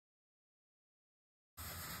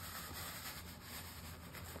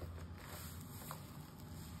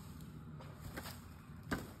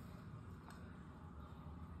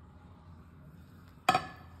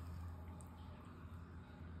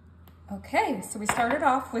Okay, so we started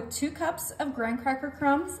off with 2 cups of graham cracker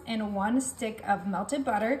crumbs and 1 stick of melted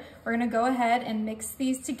butter. We're gonna go ahead and mix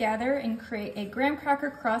these together and create a graham cracker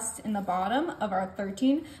crust in the bottom of our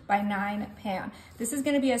 13 by 9 pan. This is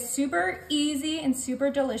gonna be a super easy and super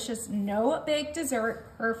delicious no-bake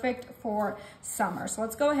dessert, perfect for summer. So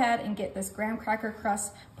let's go ahead and get this graham cracker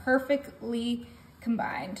crust perfectly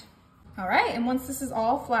combined. All right, and once this is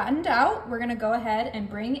all flattened out, we're gonna go ahead and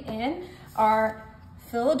bring in our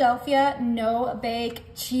Philadelphia no-bake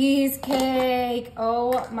cheesecake.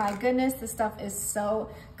 Oh my goodness, this stuff is so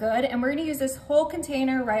good. And we're gonna use this whole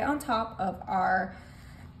container right on top of our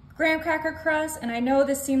graham cracker crust. And I know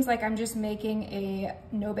this seems like I'm just making a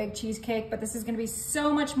no-bake cheesecake, but this is gonna be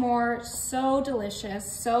so much more, so delicious,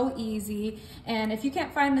 so easy. And if you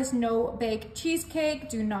can't find this no-bake cheesecake,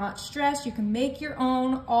 do not stress. You can make your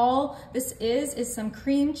own. All this is some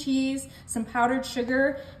cream cheese, some powdered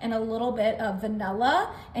sugar, and a little bit of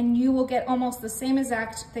vanilla, and you will get almost the same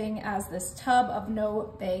exact thing as this tub of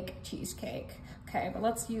no-bake cheesecake. Okay, but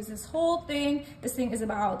let's use this whole thing. This thing is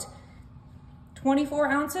about 24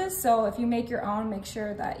 ounces, so if you make your own, make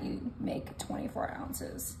sure that you make 24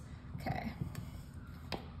 ounces. Okay.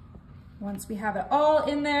 Once we have it all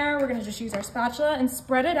in there, we're gonna just use our spatula and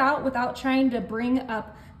spread it out without trying to bring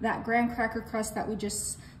up that graham cracker crust that we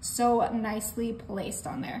just so nicely placed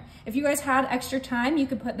on there. If you guys had extra time, you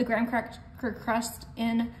could put the graham cracker crust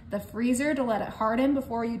in the freezer to let it harden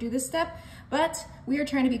before you do this step, but we are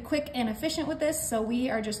trying to be quick and efficient with this, so we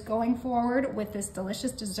are just going forward with this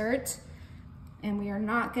delicious dessert. And we are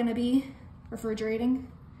not gonna be refrigerating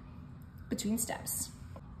between steps.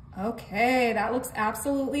 Okay, that looks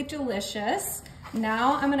absolutely delicious.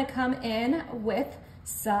 Now I'm gonna come in with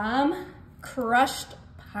some crushed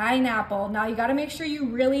pineapple. Now you gotta make sure you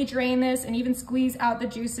really drain this and even squeeze out the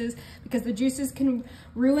juices, because the juices can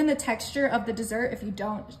ruin the texture of the dessert if you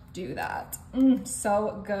don't do that.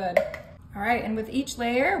 So good. All right, and with each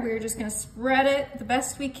layer, we're just gonna spread it the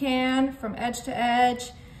best we can from edge to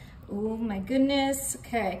edge. Oh my goodness.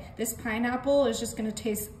 Okay, this pineapple is just gonna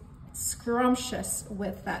taste scrumptious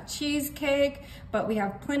with that cheesecake, but we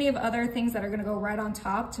have plenty of other things that are gonna go right on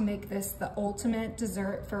top to make this the ultimate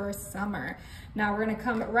dessert for summer. Now we're gonna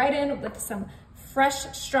come right in with some fresh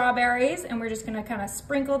strawberries, and we're just gonna kind of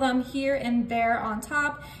sprinkle them here and there on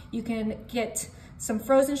top. You can get some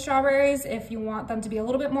frozen strawberries if you want them to be a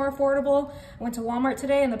little bit more affordable. I went to Walmart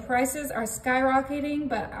today and the prices are skyrocketing,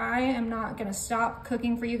 but I am not gonna stop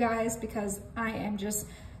cooking for you guys because I am just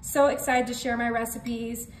so excited to share my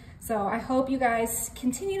recipes. So I hope you guys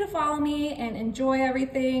continue to follow me and enjoy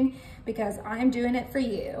everything because I'm doing it for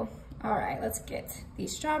you. All right, let's get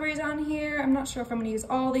these strawberries on here. I'm not sure if I'm gonna use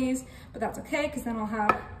all these, but that's okay because then I'll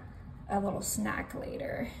have a little snack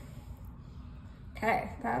later.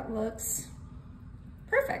 Okay, that looks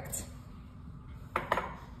perfect.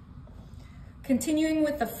 Continuing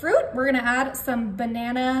with the fruit, we're gonna add some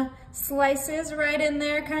banana slices right in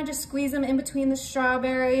there, kind of just squeeze them in between the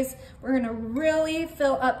strawberries. We're gonna really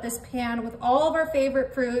fill up this pan with all of our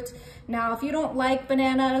favorite fruit. Now, if you don't like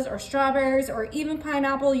bananas or strawberries or even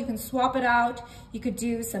pineapple, you can swap it out. You could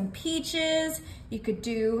do some peaches, you could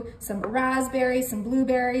do some raspberries, some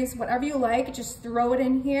blueberries, whatever you like, just throw it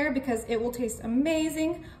in here because it will taste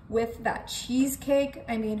amazing with that cheesecake.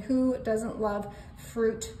 I mean, who doesn't love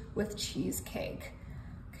fruit with cheesecake?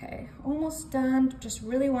 Okay, almost done. Just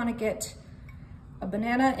really want to get a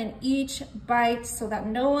banana in each bite so that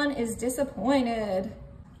no one is disappointed.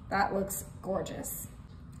 That looks gorgeous.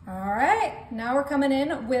 All right, now we're coming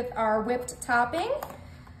in with our whipped topping,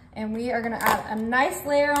 and we are gonna add a nice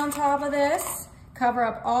layer on top of this, cover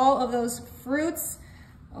up all of those fruits.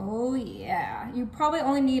 Oh yeah, you probably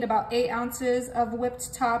only need about 8 ounces of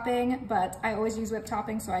whipped topping, but I always use whipped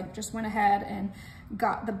topping, so I just went ahead and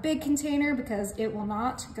got the big container because it will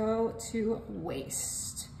not go to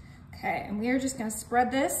waste. Okay, and we are just gonna spread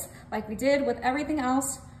this like we did with everything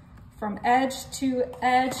else from edge to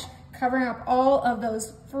edge, covering up all of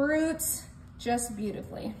those fruits just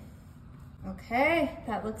beautifully. Okay,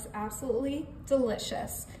 that looks absolutely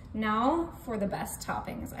delicious. Now for the best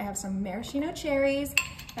toppings. I have some maraschino cherries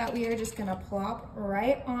that we are just gonna plop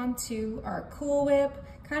right onto our Cool Whip,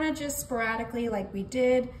 kind of just sporadically like we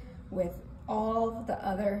did with all the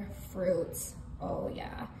other fruits. Oh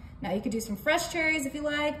yeah. Now you could do some fresh cherries if you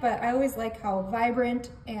like, but I always like how vibrant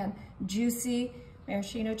and juicy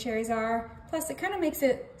maraschino cherries are. Plus it kind of makes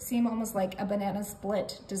it seem almost like a banana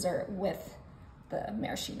split dessert with the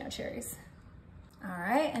maraschino cherries. All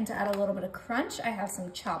right, and to add a little bit of crunch, I have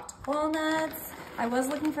some chopped walnuts. I was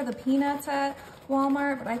looking for the peanuts at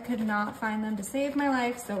Walmart, but I could not find them to save my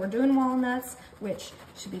life, so we're doing walnuts, which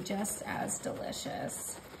should be just as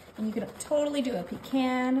delicious. And you can totally do a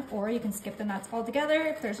pecan, or you can skip the nuts altogether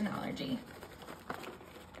if there's an allergy.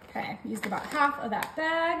 Okay, used about half of that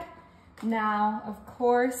bag. Now, of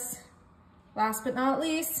course, last but not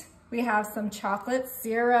least, we have some chocolate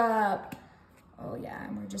syrup. Oh yeah,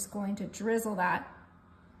 and we're just going to drizzle that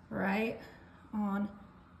right on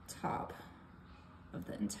top of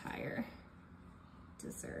the entire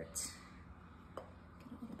dessert. Get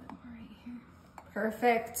a little bit more right here.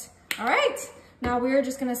 Perfect. All right, now we're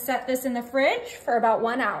just gonna set this in the fridge for about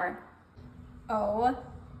 1 hour. Oh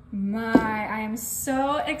my, I am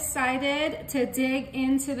so excited to dig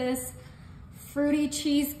into this fruity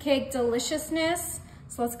cheesecake deliciousness.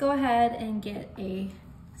 So let's go ahead and get a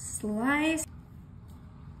slice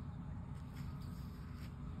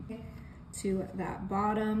to that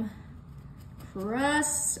bottom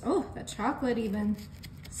crust. Oh, the chocolate even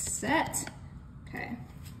set. Okay.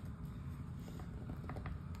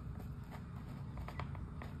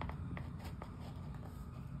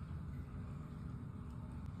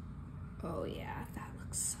 Oh yeah, that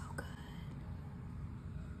looks so good.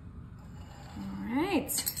 All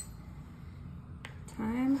right,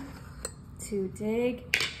 time to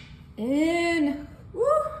dig in. Woo!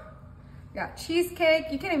 Got cheesecake.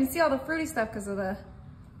 You can't even see all the fruity stuff because of the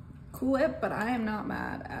clip, but I am not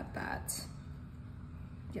mad at that.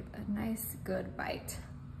 Give a nice, good bite.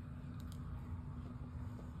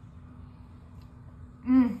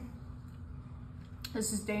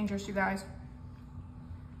 This is dangerous, you guys.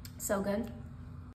 So good.